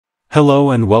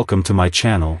Hello and welcome to my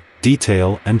channel,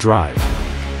 Detail and Drive.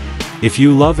 If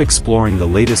you love exploring the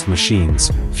latest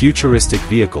machines, futuristic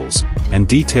vehicles, and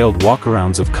detailed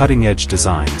walkarounds of cutting-edge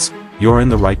designs, you're in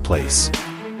the right place.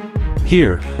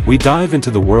 Here, we dive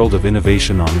into the world of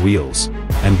innovation on wheels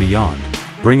and beyond,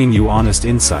 bringing you honest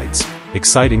insights,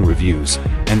 exciting reviews,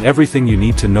 and everything you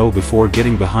need to know before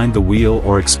getting behind the wheel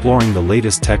or exploring the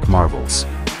latest tech marvels.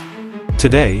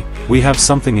 Today, we have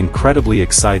something incredibly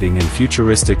exciting and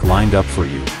futuristic lined up for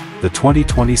you, the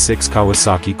 2026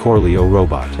 Kawasaki Corleo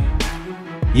Robot.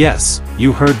 Yes,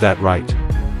 you heard that right.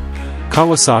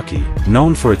 Kawasaki,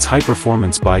 known for its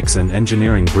high-performance bikes and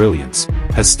engineering brilliance,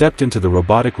 has stepped into the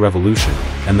robotic revolution,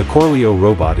 and the Corleo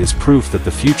Robot is proof that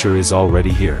the future is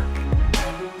already here.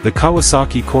 The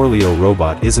Kawasaki Corleo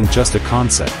Robot isn't just a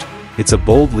concept, it's a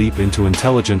bold leap into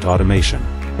intelligent automation.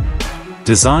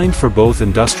 Designed for both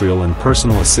industrial and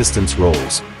personal assistance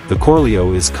roles, the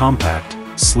Corleo is compact,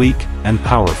 sleek, and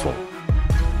powerful.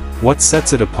 What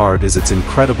sets it apart is its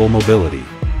incredible mobility.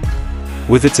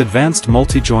 With its advanced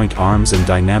multi-joint arms and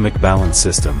dynamic balance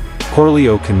system,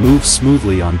 Corleo can move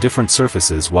smoothly on different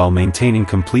surfaces while maintaining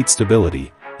complete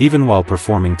stability, even while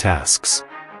performing tasks.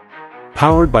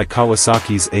 Powered by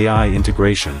Kawasaki's AI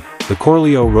integration, the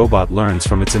Corleo robot learns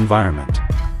from its environment.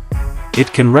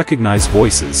 It can recognize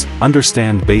voices,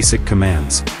 understand basic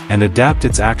commands, and adapt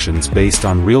its actions based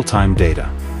on real-time data.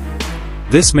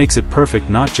 This makes it perfect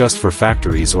not just for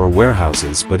factories or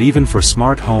warehouses but even for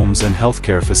smart homes and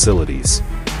healthcare facilities.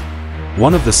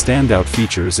 One of the standout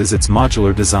features is its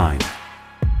modular design.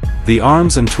 The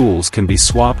arms and tools can be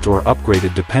swapped or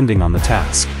upgraded depending on the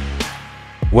task.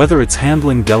 Whether it's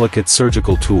handling delicate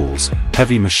surgical tools,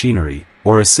 heavy machinery,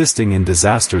 or assisting in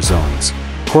disaster zones,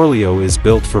 Corleo is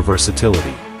built for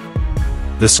versatility.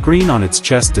 The screen on its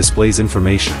chest displays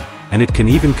information, and it can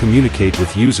even communicate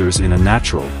with users in a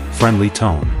natural, friendly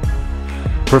tone.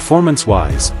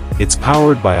 Performance-wise, it's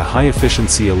powered by a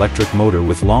high-efficiency electric motor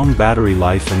with long battery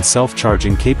life and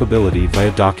self-charging capability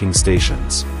via docking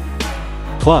stations.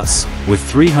 Plus, with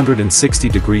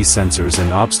 360-degree sensors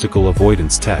and obstacle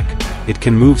avoidance tech, it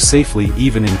can move safely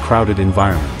even in crowded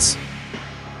environments.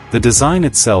 The design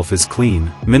itself is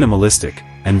clean, minimalistic,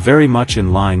 and very much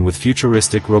in line with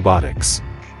futuristic robotics.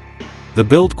 The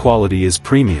build quality is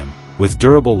premium, with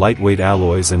durable lightweight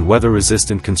alloys and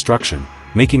weather-resistant construction,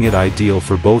 making it ideal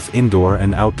for both indoor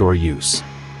and outdoor use.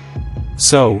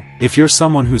 So, if you're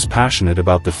someone who's passionate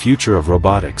about the future of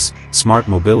robotics, smart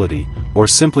mobility, or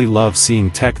simply love seeing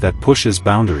tech that pushes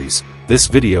boundaries, this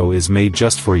video is made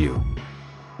just for you.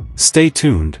 Stay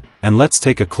tuned, and let's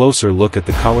take a closer look at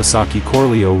the Kawasaki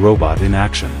Corleo Robot in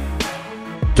action.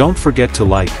 Don't forget to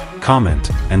like, comment,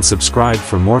 and subscribe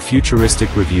for more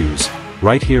futuristic reviews,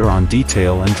 right here on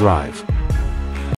Detail and Drive.